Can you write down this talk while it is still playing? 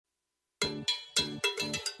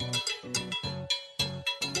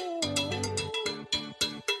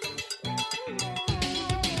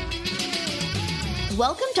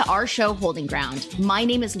Welcome to our show, Holding Ground. My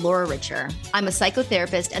name is Laura Richer. I'm a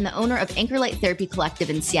psychotherapist and the owner of Anchor Light Therapy Collective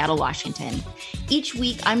in Seattle, Washington. Each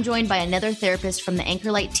week, I'm joined by another therapist from the Anchor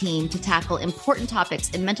Light team to tackle important topics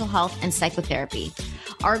in mental health and psychotherapy.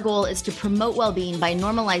 Our goal is to promote well-being by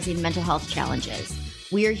normalizing mental health challenges.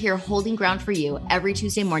 We are here holding ground for you every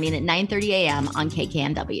Tuesday morning at 9:30 a.m. on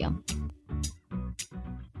KKNW.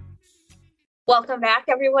 Welcome back,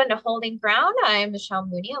 everyone, to Holding Ground. I'm Michelle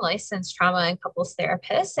Mooney, a licensed trauma and couples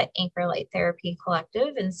therapist at Anchor Light Therapy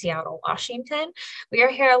Collective in Seattle, Washington. We are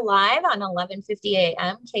here live on 11:50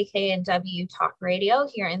 a.m. KKNW Talk Radio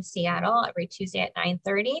here in Seattle every Tuesday at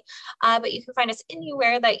 9:30. But you can find us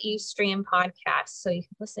anywhere that you stream podcasts, so you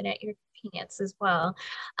can listen at your convenience as well.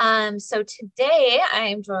 So today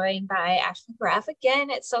I'm joined by Ashlyn Graff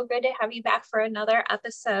again. It's so good to have you back for another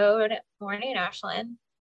episode. Morning, Ashlyn.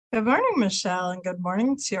 Good morning, Michelle, and good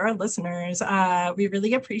morning to our listeners. We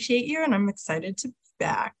really appreciate you, and I'm excited to be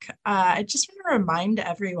back. I just want to remind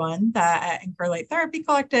everyone that at Anchor Light Therapy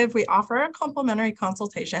Collective, we offer a complimentary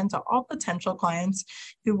consultation to all potential clients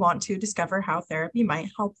who want to discover how therapy might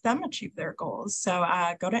help them achieve their goals. So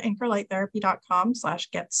go to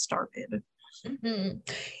anchorlighttherapy.com/get started. Mm-hmm.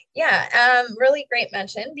 Yeah, really great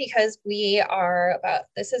mention, because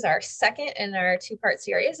this is our second in our two-part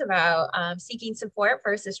series about seeking support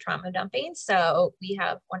versus trauma dumping. So we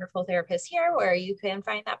have wonderful therapists here where you can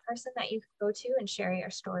find that person that you can go to and share your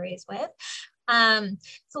stories with.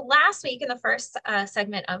 So last week in the first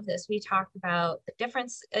segment of this, we talked about the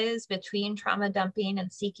differences between trauma dumping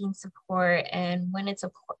and seeking support and when it's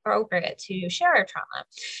appropriate to share our trauma.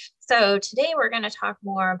 So today we're going to talk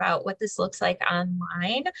more about what this looks like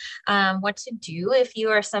online, what to do if you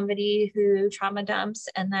are somebody who trauma dumps,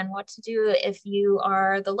 and then what to do if you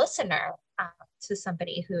are the listener to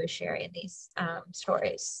somebody who is sharing these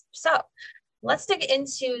stories. So let's dig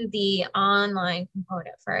into the online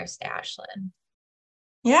component first, Ashlyn.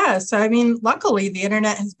 Yeah, so luckily the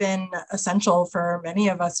internet has been essential for many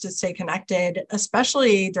of us to stay connected,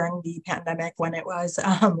 especially during the pandemic when it was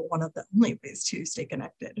one of the only ways to stay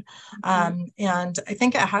connected. And I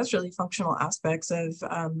think it has really functional aspects of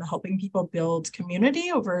helping people build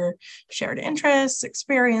community over shared interests,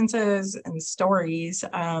 experiences, and stories.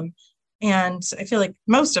 And I feel like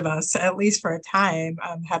most of us, at least for a time,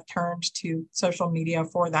 have turned to social media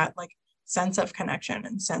for that sense of connection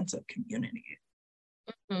and sense of community.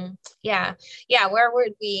 Mm-hmm. Yeah. Where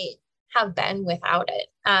would we have been without it?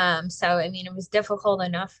 So, it was difficult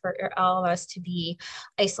enough for all of us to be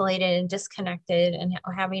isolated and disconnected and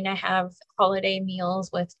having to have holiday meals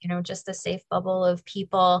with, just a safe bubble of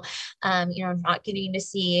people, not getting to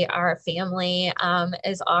see our family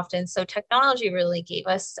as often. So technology really gave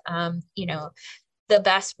us, the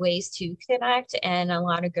best ways to connect, and a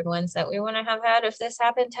lot of good ones that we wouldn't have had if this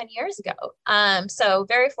happened 10 years ago. So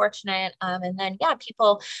very fortunate. And then,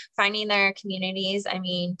 people finding their communities.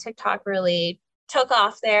 TikTok really took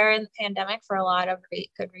off there in the pandemic for a lot of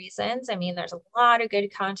good reasons. There's a lot of good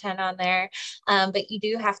content on there, but you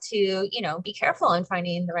do have to, be careful in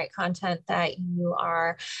finding the right content that you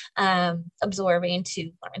are absorbing to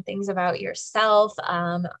learn things about yourself,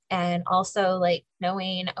 and also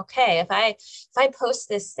knowing, okay, if I post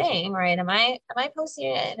this thing, right, am I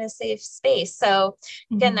posting it in a safe space? So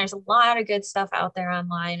again, there's a lot of good stuff out there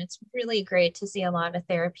online. It's really great to see a lot of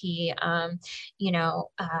therapy,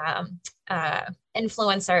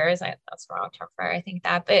 influencers, that's the wrong term for I think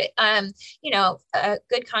that, but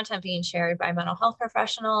good content being shared by mental health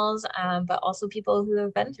professionals, but also people who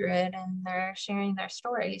have been through it and they're sharing their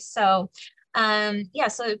stories. So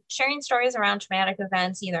so sharing stories around traumatic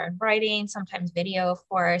events, either in writing, sometimes video, of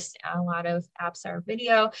course, a lot of apps are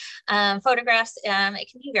video, photographs,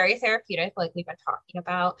 it can be very therapeutic, like we've been talking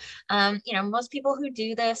about. Most people who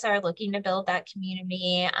do this are looking to build that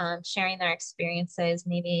community, sharing their experiences,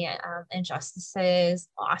 maybe injustices,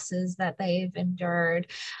 losses that they've endured.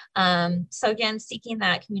 So again, seeking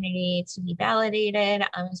that community to be validated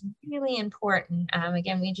is really important.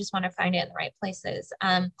 Again, we just want to find it in the right places.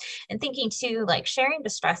 And thinking too, sharing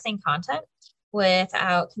distressing content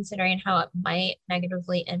without considering how it might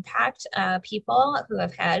negatively impact people who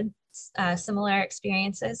have had similar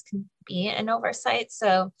experiences can be an oversight.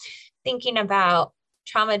 So thinking about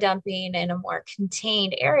trauma dumping in a more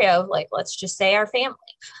contained area of let's just say our family.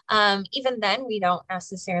 Even then, we don't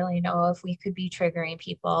necessarily know if we could be triggering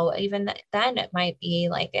people. Even then, it might be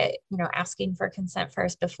asking for consent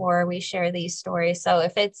first before we share these stories. So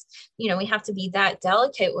if it's, we have to be that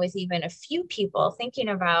delicate with even a few people, thinking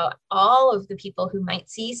about all of the people who might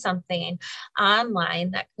see something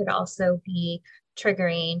online that could also be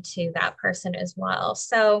triggering to that person as well.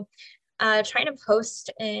 So trying to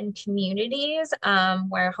post in communities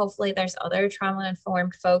where hopefully there's other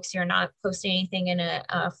trauma-informed folks. You're not posting anything in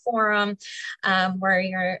a forum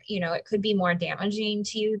where it could be more damaging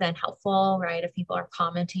to you than helpful, right? If people are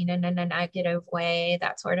commenting in a negative way,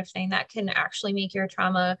 that sort of thing, that can actually make your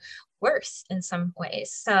trauma worse in some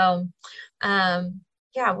ways. So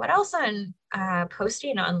what else on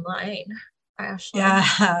posting online, Ashley?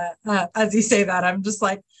 Yeah, as you say that, I'm just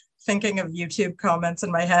like thinking of YouTube comments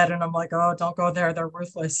in my head, and I'm like, oh, don't go there, they're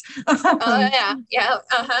ruthless. Oh yeah.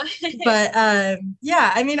 But I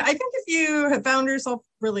mean, I think if you have found yourself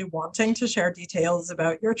really wanting to share details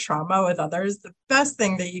about your trauma with others, the best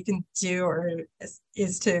thing that you can do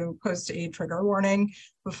is to post a trigger warning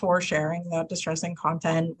before sharing that distressing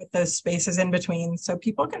content, with those spaces in between, so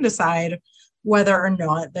people can decide whether or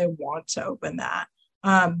not they want to open that.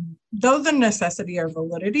 Though the necessity or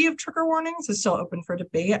validity of trigger warnings is still open for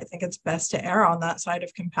debate, I think it's best to err on that side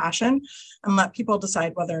of compassion and let people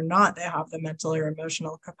decide whether or not they have the mental or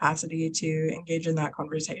emotional capacity to engage in that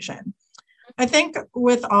conversation. I think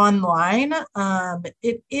with online,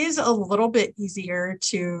 it is a little bit easier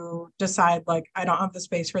to decide, like, I don't have the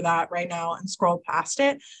space for that right now, and scroll past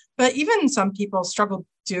it. But even some people struggle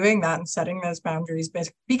doing that and setting those boundaries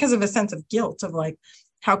because of a sense of guilt of like,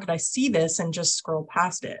 how could I see this and just scroll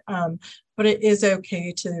past it? But it is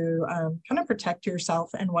okay to kind of protect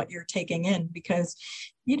yourself and what you're taking in, because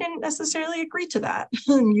you didn't necessarily agree to that.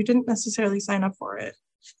 You didn't necessarily sign up for it.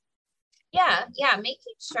 Yeah,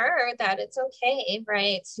 making sure that it's okay,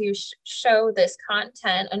 right, to show this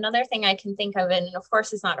content. Another thing I can think of, and of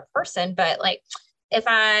course it's not a person, but like if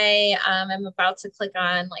I am about to click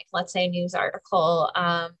on, like, let's say a news article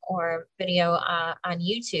or video on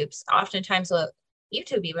YouTube, oftentimes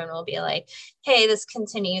YouTube even will be like, hey, this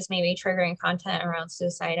continues maybe triggering content around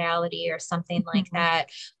suicidality or something like that.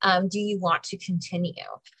 Do you want to continue?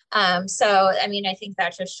 So, I mean, I think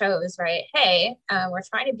that just shows, right, hey, we're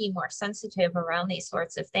trying to be more sensitive around these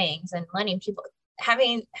sorts of things and letting people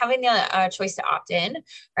having the choice to opt in,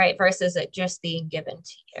 right, versus it just being given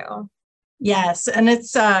to you. Yes, and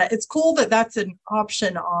it's cool that that's an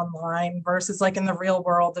option online versus like in the real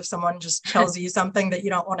world. If someone just tells you something that you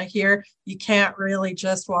don't want to hear, you can't really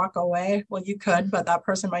just walk away. Well, you could, but that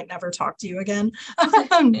person might never talk to you again.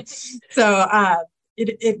 So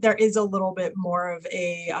there is a little bit more of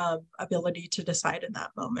a ability to decide in that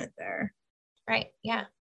moment there. Right. Yeah.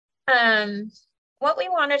 What we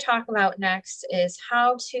want to talk about next is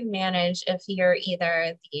how to manage if you're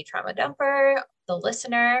either the trauma dumper, the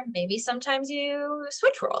listener, maybe sometimes you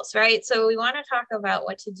switch roles, right? So we want to talk about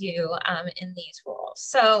what to do in these roles.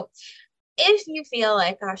 So if you feel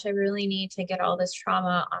like, gosh, I really need to get all this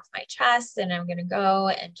trauma off my chest and I'm going to go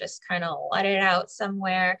and just kind of let it out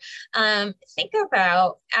somewhere, think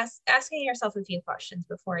about asking yourself a few questions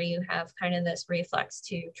before you have kind of this reflex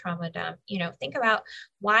to trauma dump. Think about,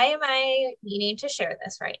 why am I needing to share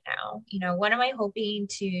this right now? What am I hoping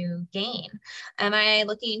to gain? Am I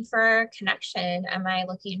looking for connection? Am I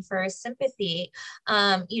looking for sympathy?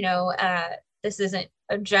 This isn't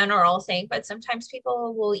a general thing, but sometimes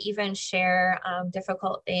people will even share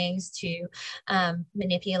difficult things to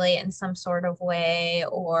manipulate in some sort of way,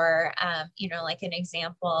 or, like an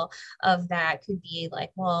example of that could be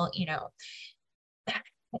like, well,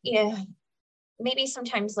 yeah, maybe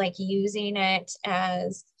sometimes like using it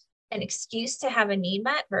as an excuse to have a need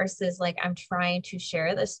met versus like, I'm trying to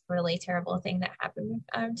share this really terrible thing that happened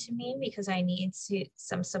to me because I need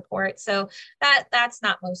some support. So that's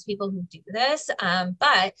not most people who do this,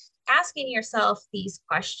 but asking yourself these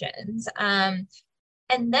questions. And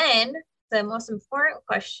then the most important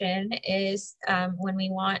question is, when we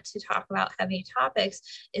want to talk about heavy topics,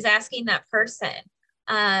 is asking that person,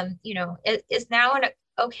 is now an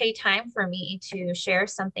okay time for me to share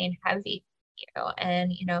something heavy?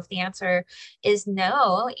 And if the answer is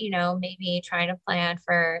no, maybe trying to plan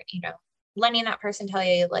for, letting that person tell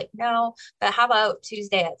you like, no, but how about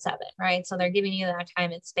Tuesday at 7, right? So they're giving you that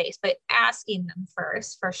time and space, but asking them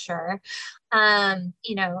first for sure.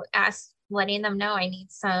 Letting them know, I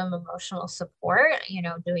need some emotional support. Do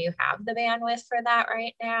you have the bandwidth for that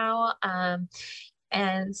right now?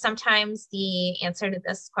 And sometimes the answer to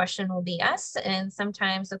this question will be yes, and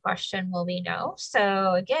sometimes the question will be no.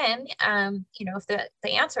 So again, if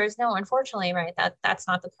the answer is no, unfortunately, right, that's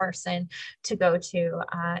not the person to go to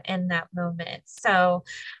in that moment. So,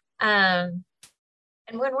 and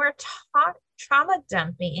when we're trauma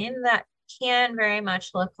dumping, that can very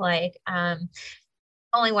much look like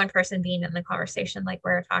only one person being in the conversation, like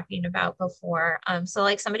we were talking about before. So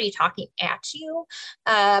like somebody talking at you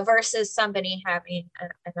versus somebody having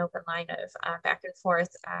an open line of back and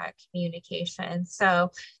forth communication.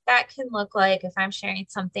 So that can look like if I'm sharing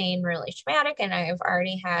something really traumatic and I've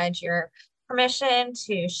already had your permission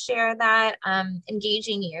to share that,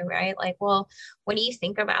 engaging you, right? Like, well, what do you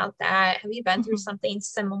think about that? Have you been through something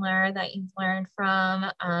similar that you've learned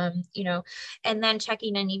from? And then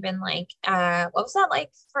checking in even like, what was that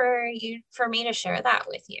like for me to share that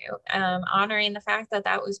with you? Honoring the fact that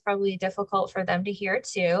that was probably difficult for them to hear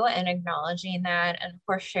too, and acknowledging that, and of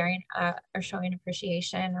course sharing or showing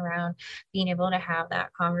appreciation around being able to have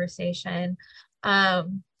that conversation.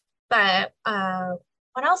 But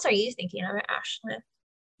what else are you thinking of, Ashlyn?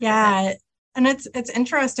 Yeah. And it's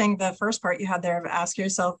interesting, the first part you had there of ask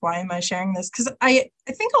yourself, why am I sharing this? Because I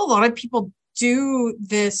think a lot of people do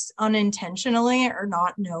this unintentionally or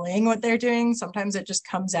not knowing what they're doing. Sometimes it just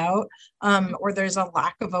comes out, or there's a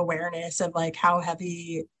lack of awareness of like how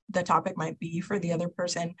heavy the topic might be for the other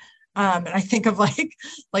person. And I think of like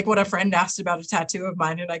what a friend asked about a tattoo of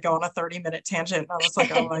mine, and I go on a 30-minute tangent. And I was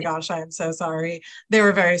like, oh my gosh, I am so sorry. They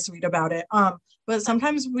were very sweet about it. But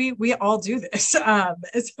sometimes we all do this. So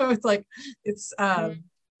it's like it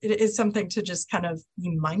is something to just kind of be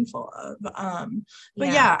mindful of. But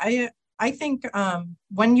yeah, I think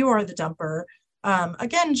when you are the dumper,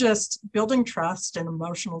 again, just building trust and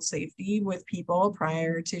emotional safety with people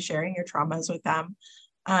prior to sharing your traumas with them.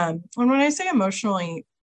 And when I say emotionally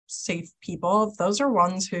safe people, those are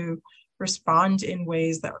ones who respond in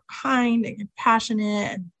ways that are kind and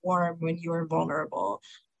compassionate and warm when you are vulnerable,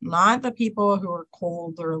 not the people who are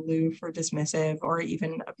cold or aloof or dismissive or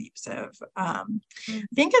even abusive. I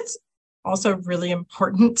think it's also really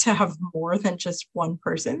important to have more than just one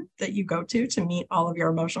person that you go to meet all of your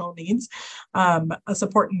emotional needs, a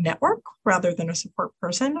support network rather than a support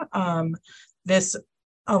person. This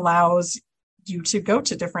allows you to go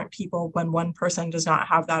to different people when one person does not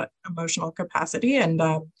have that emotional capacity. And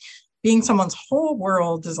being someone's whole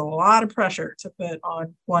world is a lot of pressure to put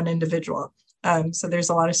on one individual. So there's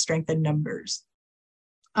a lot of strength in numbers.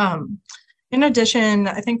 In addition,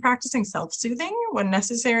 I think practicing self-soothing when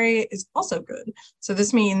necessary is also good. So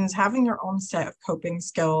this means having your own set of coping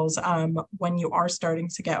skills when you are starting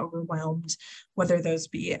to get overwhelmed, whether those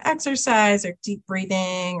be exercise or deep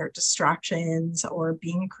breathing or distractions or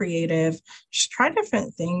being creative. Just try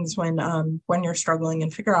different things when you're struggling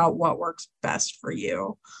and figure out what works best for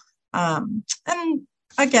you. And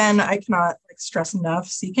again, I cannot stress enough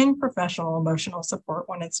seeking professional emotional support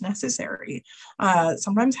when it's necessary.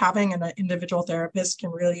 Sometimes having an individual therapist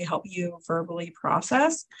can really help you verbally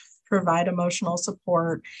process, provide emotional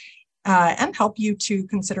support, and help you to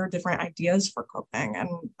consider different ideas for coping. And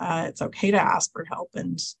it's okay to ask for help,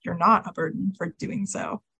 and you're not a burden for doing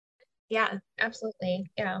so. Yeah,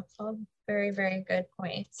 absolutely. Yeah, all very, very good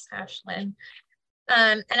points, Ashlyn.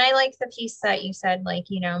 And I like the piece that you said, like,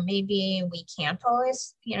 maybe we can't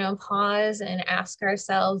always, pause and ask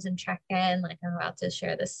ourselves and check in, like, I'm about to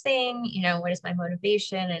share this thing, what is my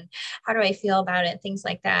motivation and how do I feel about it? Things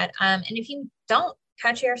like that. And if you don't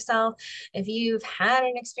catch yourself, if you've had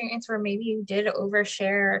an experience where maybe you did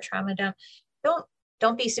overshare or trauma dump,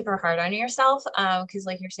 don't be super hard on yourself, because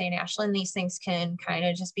like you're saying, Ashlyn, these things can kind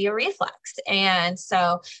of just be a reflex. And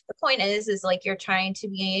so the point is like you're trying to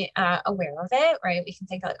be aware of it, right? We can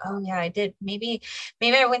think like, oh yeah, I did. Maybe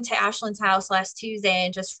I went to Ashlyn's house last Tuesday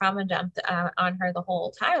and just trauma dumped on her the whole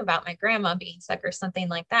time about my grandma being sick or something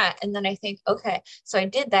like that. And then I think, okay, so I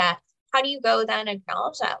did that. How do you go then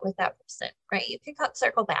acknowledge that with that person, right? You can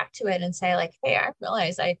circle back to it and say like, hey, I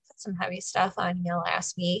realized I put some heavy stuff on you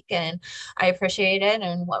last week and I appreciate it.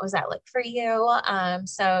 And what was that like for you?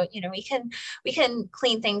 So, we can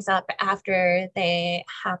clean things up after they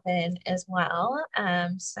happen as well.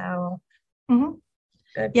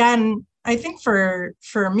 Good. Yeah. And I think for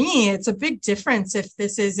me, it's a big difference if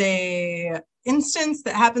this is a instance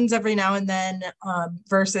that happens every now and then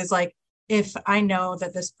versus like, if I know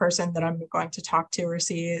that this person that I'm going to talk to or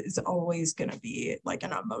see is always going to be like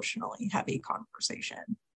an emotionally heavy conversation.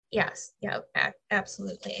 Yes. Yeah,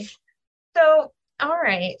 absolutely. So, all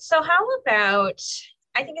right. So how about,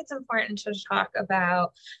 I think it's important to talk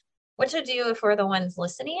about what to do if we're the ones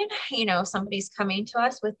listening. Somebody's coming to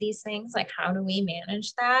us with these things, like how do we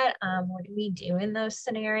manage that? What do we do in those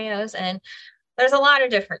scenarios? And there's a lot of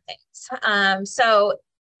different things. So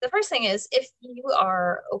the first thing is, if you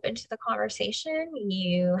are open to the conversation,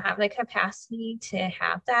 you have the capacity to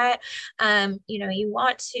have that, you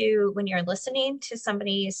want to, when you're listening to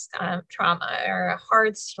somebody's trauma or a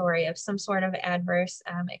hard story of some sort of adverse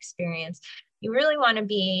experience, you really want to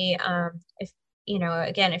be, if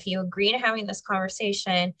again, if you agree to having this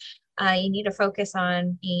conversation, you need to focus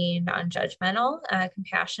on being non-judgmental,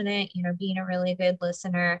 compassionate, being a really good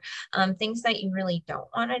listener. Things that you really don't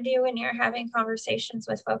want to do when you're having conversations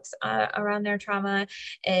with folks around their trauma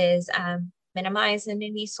is minimize in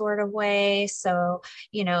any sort of way. So,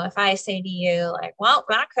 if I say to you like, well,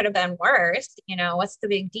 that could have been worse, what's the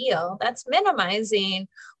big deal? That's minimizing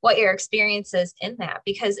what your experience is in that.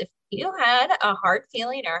 Because if you had a hard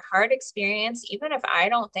feeling or a hard experience, even if I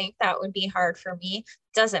don't think that would be hard for me,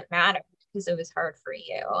 doesn't matter, because it was hard for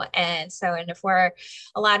you. And if we're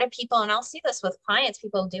a lot of people, and I'll see this with clients,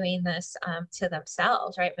 people doing this to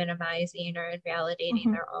themselves, right? Minimizing or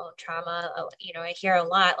invalidating their own trauma. I hear a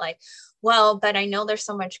lot like, well, but I know there's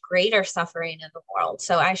so much greater suffering in the world,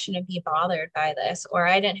 so I shouldn't be bothered by this, or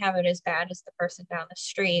I didn't have it as bad as the person down the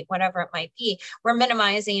street, whatever it might be. We're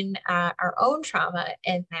minimizing our own trauma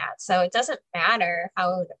in that. So it doesn't matter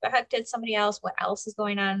how it affected somebody else, what else is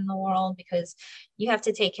going on in the world, because you have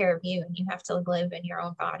to take care of you and you have to live in your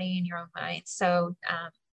own body and your own mind. So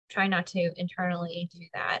try not to internally do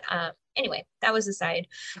that. Anyway, that was a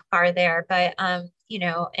sidebar there, but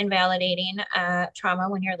invalidating trauma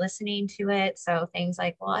when you're listening to it. So things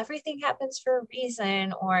like, well, everything happens for a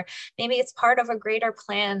reason, or maybe it's part of a greater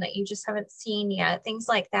plan that you just haven't seen yet. Things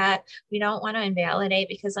like that, we don't want to invalidate,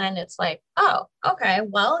 because then it's like, oh, okay,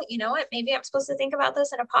 well, you know what? Maybe I'm supposed to think about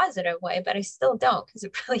this in a positive way, but I still don't, because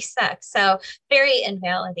it really sucks. So very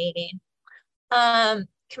invalidating.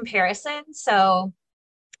 Comparison. So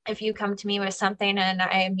if you come to me with something and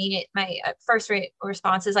my first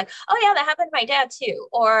response is like, oh yeah, that happened to my dad too.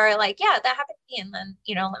 Or like, yeah, that happened to me. And then,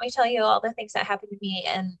 let me tell you all the things that happened to me.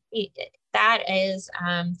 And that is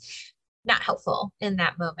not helpful in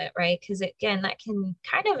that moment, right? Because again, that can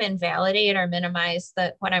kind of invalidate or minimize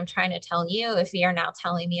what I'm trying to tell you if you're now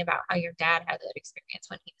telling me about how your dad had that experience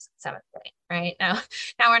when he was in 7th grade, right?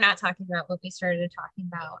 Now we're not talking about what we started talking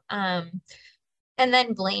about. And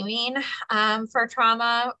then blaming for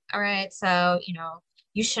trauma. All right. So,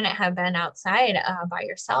 you shouldn't have been outside by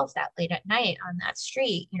yourself that late at night on that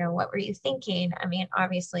street. What were you thinking? I mean,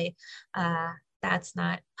 obviously, that's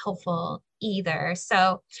not helpful either.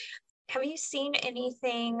 So have you seen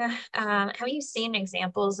anything? Have you seen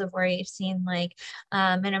examples of where you've seen like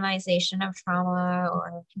minimization of trauma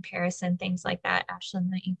or comparison, things like that,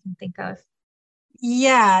 Ashlyn, that you can think of?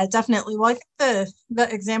 Yeah, definitely. Well, I think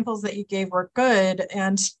the examples that you gave were good.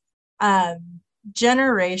 And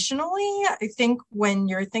generationally, I think when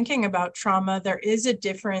you're thinking about trauma, there is a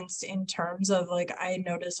difference in terms of like, I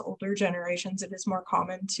notice older generations, it is more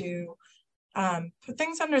common to put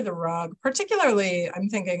things under the rug. Particularly, I'm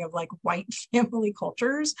thinking of like white family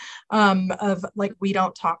cultures of like, we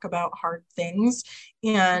don't talk about hard things.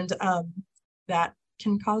 And that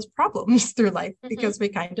can cause problems through life because we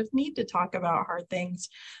kind of need to talk about hard things.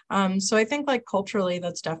 So I think like culturally,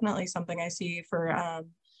 that's definitely something I see for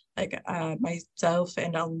myself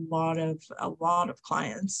and a lot of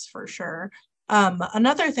clients for sure.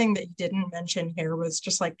 Another thing that you didn't mention here was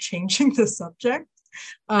just like changing the subject.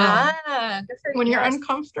 Good for when you. you're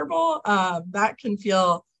uncomfortable, that can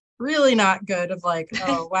feel really not good of like,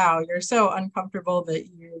 oh, wow, you're so uncomfortable that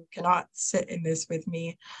you cannot sit in this with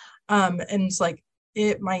me. And it's like,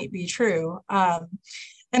 it might be true.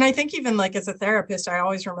 And I think even like as a therapist, I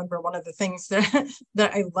always remember one of the things that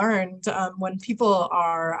I learned when people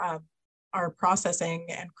are processing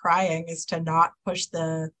and crying is to not push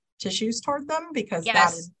the tissues toward them, because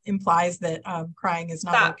that implies that crying is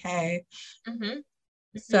not okay.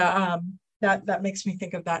 So that makes me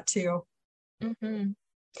think of that too.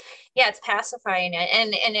 Yeah, it's pacifying it,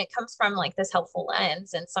 and it comes from like this helpful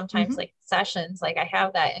lens. And sometimes like sessions, like I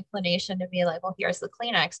have that inclination to be like, well, here's the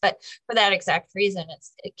Kleenex, but for that exact reason,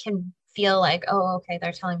 it can feel like, oh, okay,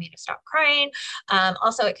 they're telling me to stop crying.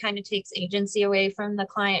 Also, it kind of takes agency away from the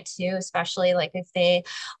client too, especially like if they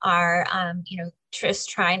are, just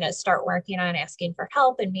trying to start working on asking for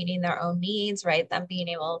help and meeting their own needs, right? Them being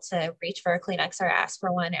able to reach for a Kleenex or ask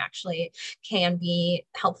for one actually can be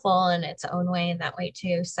helpful in its own way in that way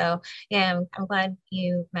too. So yeah, I'm glad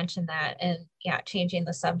you mentioned that. And yeah, changing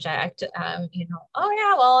the subject, oh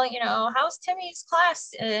yeah, well, how's Timmy's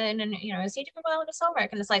class? And is he doing well in his homework?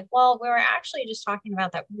 And it's like, well, we were actually just talking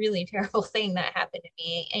about that really terrible thing that happened to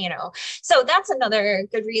me, So that's another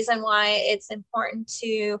good reason why it's important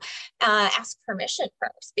to ask permission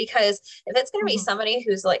first, because if it's going to be somebody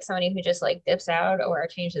who just like dips out or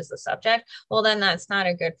changes the subject, well, then that's not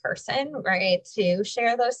a good person, right, to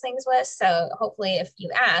share those things with. So hopefully if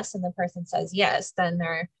you ask and the person says yes, then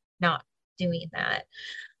they're not doing that.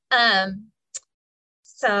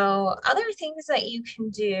 So other things that you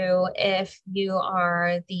can do if you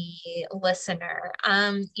are the listener,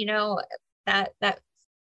 that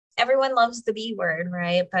everyone loves the B word,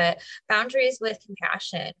 right? But boundaries with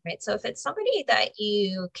compassion, right? So if it's somebody that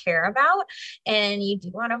you care about and you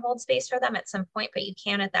do want to hold space for them at some point, but you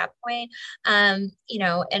can at that point, and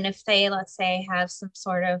if they, let's say, have some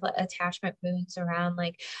sort of attachment wounds around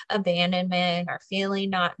like abandonment or feeling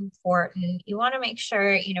not important, you want to make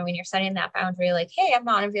sure, when you're setting that boundary, like, hey, I'm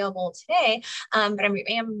not available today, but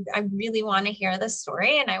I really want to hear this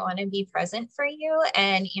story and I want to be present for you.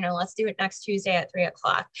 And, let's do it next Tuesday at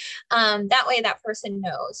 3:00. That way that person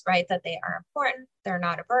knows, right, that they are important. They're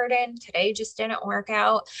not a burden. Today just didn't work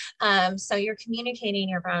out. So you're communicating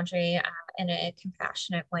your boundary in a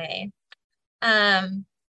compassionate way.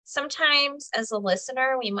 Sometimes as a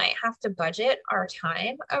listener, we might have to budget our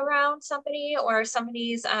time around somebody or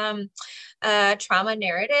somebody's trauma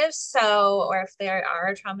narrative. So, or if they are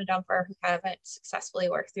a trauma dumper who haven't successfully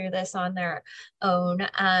worked through this on their own,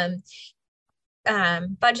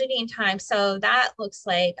 budgeting time. So that looks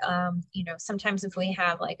like, sometimes if we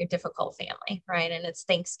have like a difficult family, right, and it's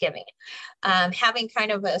Thanksgiving, having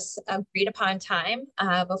kind of a agreed upon time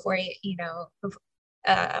before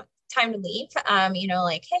time to leave,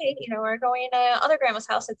 like, hey, we're going to other grandma's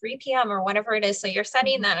house at 3 p.m. or whatever it is. So you're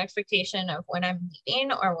setting that expectation of when I'm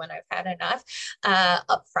leaving or when I've had enough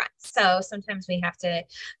up front. So sometimes we have to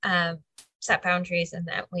set boundaries in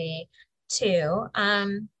that way too.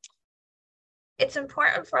 It's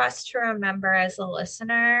important for us to remember as a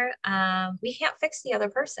listener, we can't fix the other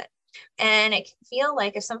person. And it can feel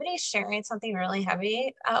like if somebody's sharing something really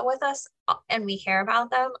heavy with us and we care about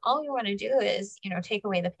them, all we want to do is, take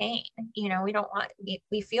away the pain.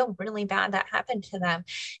 We feel really bad that happened to them.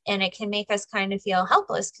 And it can make us kind of feel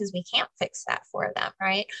helpless because we can't fix that for them,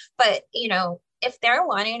 right? But, if they're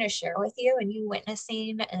wanting to share with you and you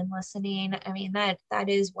witnessing and listening, I mean, that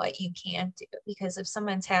is what you can do, because if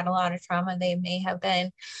someone's had a lot of trauma, they may have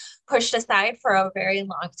been pushed aside for a very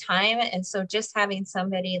long time. And so just having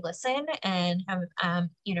somebody listen and have,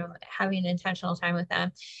 having intentional time with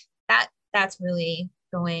them, that's really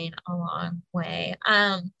going a long way.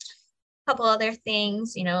 Couple other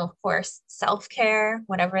things, of course, self-care,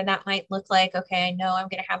 whatever that might look like. Okay, I know I'm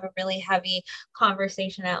going to have a really heavy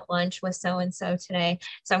conversation at lunch with so-and-so today.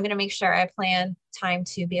 So I'm going to make sure I plan time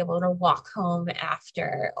to be able to walk home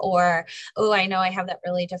after. Or, oh, I know I have that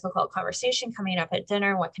really difficult conversation coming up at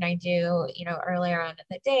dinner. What can I do, earlier on in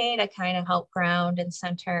the day to kind of help ground and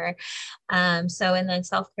center? And then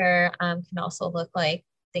self-care can also look like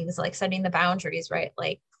things like setting the boundaries, right?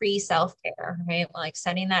 Like pre-self-care, right? Like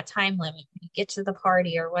setting that time limit when you get to the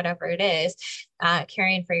party or whatever it is,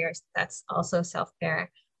 caring for yours, that's also self-care.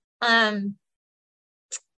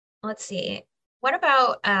 Let's see. What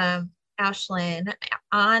about Ashlyn,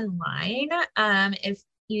 online? If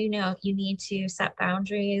you need to set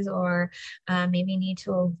boundaries or maybe need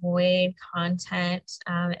to avoid content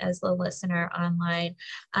as the listener online,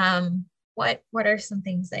 what are some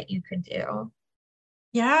things that you could do?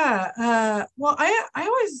 Yeah. Well,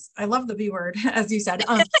 I love the B word, as you said.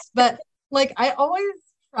 But like, I always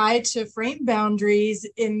try to frame boundaries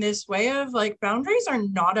in this way of like, boundaries are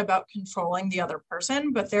not about controlling the other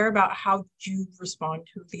person, but they're about how you respond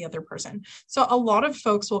to the other person. So a lot of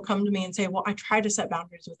folks will come to me and say, well, I try to set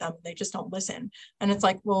boundaries with them and they just don't listen. And it's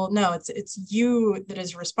like, well, no, it's you that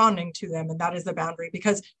is responding to them. And that is the boundary,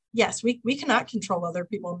 because yes, we cannot control other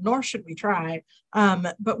people, nor should we try,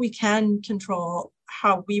 but we can control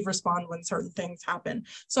how we respond when certain things happen.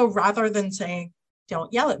 So rather than saying,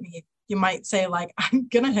 don't yell at me, you might say like, I'm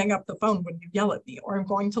going to hang up the phone when you yell at me, or I'm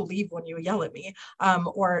going to leave when you yell at me,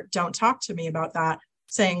 or don't talk to me about that,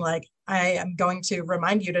 saying like, I am going to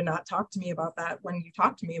remind you to not talk to me about that when you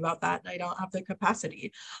talk to me about that, and I don't have the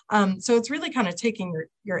capacity. So it's really kind of taking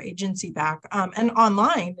your agency back. And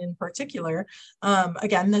online in particular,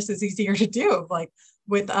 again, this is easier to do, like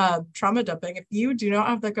with trauma dumping. If you do not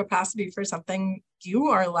have the capacity for something, you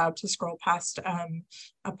are allowed to scroll past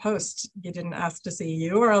a post you didn't ask to see.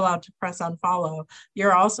 You are allowed to press unfollow.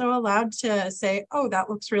 You're also allowed to say, oh, that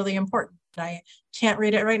looks really important. I can't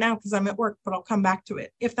read it right now because I'm at work, but I'll come back to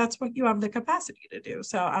it if that's what you have the capacity to do.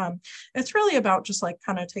 So it's really about just like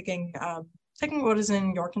kind of taking what is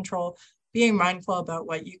in your control, being mindful about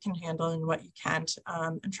what you can handle and what you can't,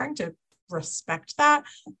 and trying to respect that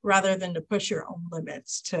rather than to push your own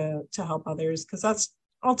limits to help others, because that's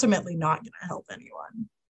ultimately not going to help anyone.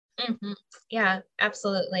 Mm-hmm. Yeah,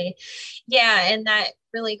 absolutely. Yeah. And that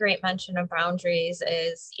really great mention of boundaries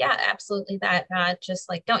is, yeah, absolutely that. Not just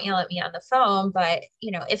like, don't yell at me on the phone, but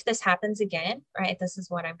if this happens again, right, this is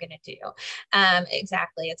what I'm going to do.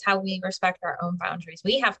 Exactly. It's how we respect our own boundaries.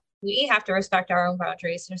 We have to respect our own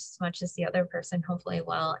boundaries just as much as the other person hopefully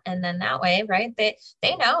will. And then that way, right, they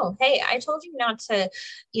know, hey, I told you not to,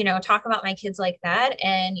 talk about my kids like that,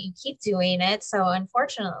 and you keep doing it. So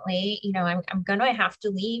unfortunately, I'm going to have to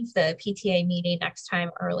leave the PTA meeting next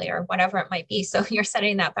time early or whatever it might be. So you're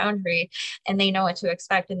setting that boundary and they know what to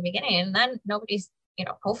expect in the beginning. And then nobody's,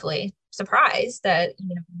 hopefully surprised that,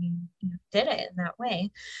 you did it in that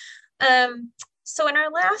way. So in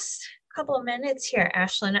our last couple of minutes here,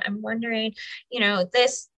 Ashlyn, I'm wondering,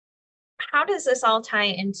 how does this all tie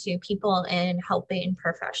into people in helping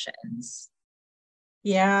professions?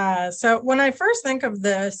 Yeah. So when I first think of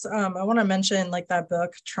this, I want to mention like that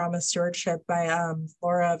book, Trauma Stewardship by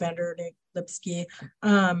Laura Vanderlipsky.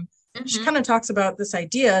 She kind of talks about this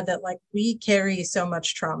idea that like we carry so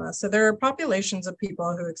much trauma. So there are populations of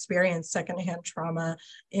people who experience secondhand trauma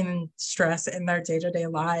in stress in their day-to-day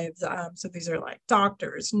lives. So these are like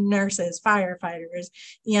doctors, nurses, firefighters,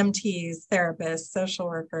 EMTs, therapists, social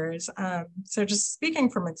workers. So just speaking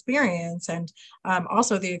from experience and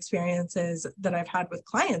also the experiences that I've had with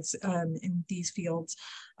clients in these fields,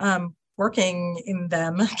 working in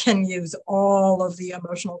them can use all of the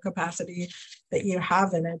emotional capacity that you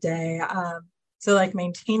have in a day. So like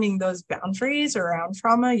maintaining those boundaries around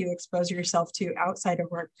trauma you expose yourself to outside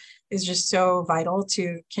of work is just so vital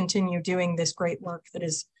to continue doing this great work that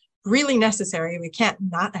is really necessary. We can't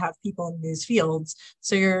not have people in these fields.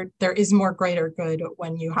 So there is more greater good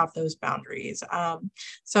when you have those boundaries.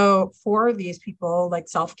 So for these people, like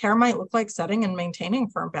self-care might look like setting and maintaining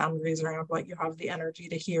firm boundaries around what you have the energy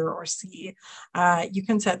to hear or see. You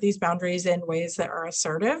can set these boundaries in ways that are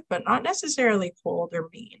assertive, but not necessarily cold or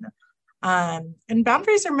mean. And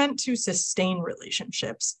boundaries are meant to sustain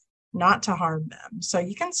relationships, not to harm them. So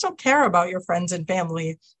you can still care about your friends and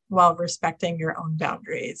family while respecting your own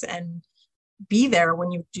boundaries, and be there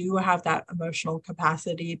when you do have that emotional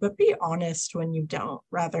capacity, but be honest when you don't,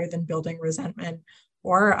 rather than building resentment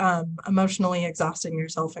or emotionally exhausting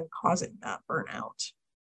yourself and causing that burnout.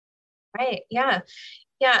 Right. Yeah.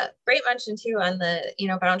 Yeah, great mention too on the,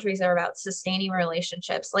 boundaries are about sustaining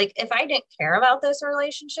relationships. Like if I didn't care about this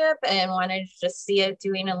relationship and wanted to just see it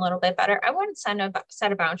doing a little bit better, I wouldn't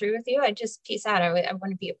set a boundary with you. I'd just peace out. I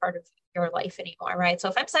wouldn't be a part of your life anymore, right? So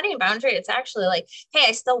if I'm setting a boundary, it's actually like, hey,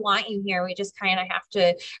 I still want you here. We just kind of have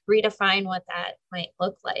to redefine what that might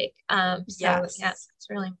look like. Yes, it's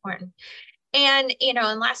really important. And,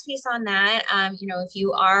 and last piece on that, if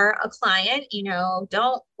you are a client,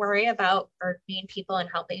 don't worry about burdening people and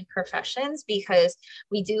helping professions, because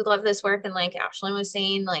we do love this work. And like Ashlyn was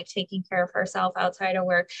saying, like taking care of herself outside of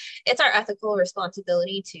work, it's our ethical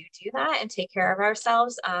responsibility to do that and take care of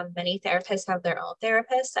ourselves. Many therapists have their own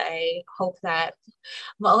therapists. I hope that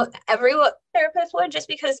every therapist would, just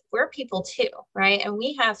because we're people too, right? And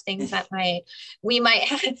we have things that we might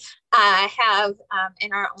have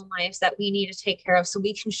in our own lives that we need to take care of so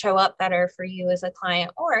we can show up better for you as a client.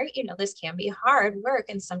 Or, this can be hard work,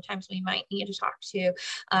 and sometimes we might need to talk to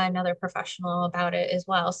another professional about it as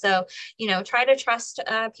well. So, try to trust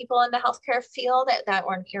people in the healthcare field that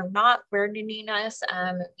you're not burdening us.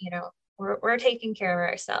 We're taking care of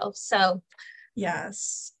ourselves. So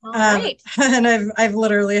yes. Right. And I've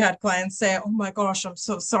literally had clients say, oh my gosh, I'm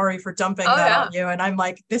so sorry for dumping that on you. And I'm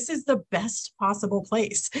like, this is the best possible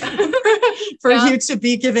place for you to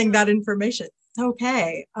be giving that information. It's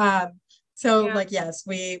okay. Yes,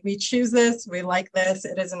 we choose this. We like this.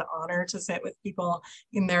 It is an honor to sit with people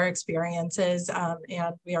in their experiences,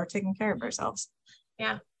 and we are taking care of ourselves.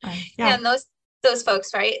 Yeah. And those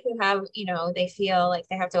folks, right, who have, they feel like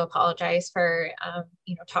they have to apologize for,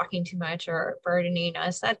 talking too much or burdening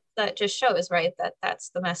us, that just shows, right, that's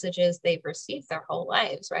the messages they've received their whole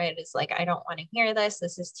lives, right? It's like, I don't want to hear this.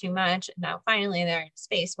 This is too much. And now finally they're in a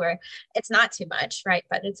space where it's not too much, right?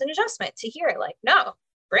 But it's an adjustment to hear it like, no,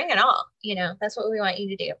 bring it all. That's what we want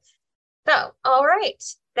you to do. So, all right.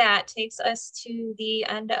 That takes us to the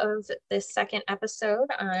end of this second episode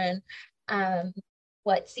on,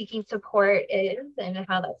 what seeking support is and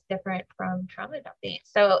how that's different from trauma dumping.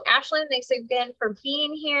 So Ashlyn, thanks again for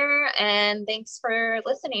being here, and thanks for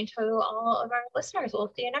listening to all of our listeners.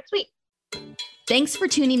 We'll see you next week. Thanks for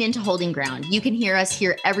tuning in to Holding Ground. You can hear us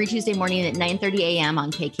here every Tuesday morning at 9:30 a.m.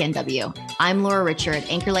 on KKNW. I'm Laura Richer at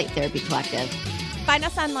Anchor Light Therapy Collective. Find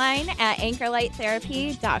us online at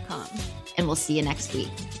anchorlighttherapy.com. And we'll see you next week.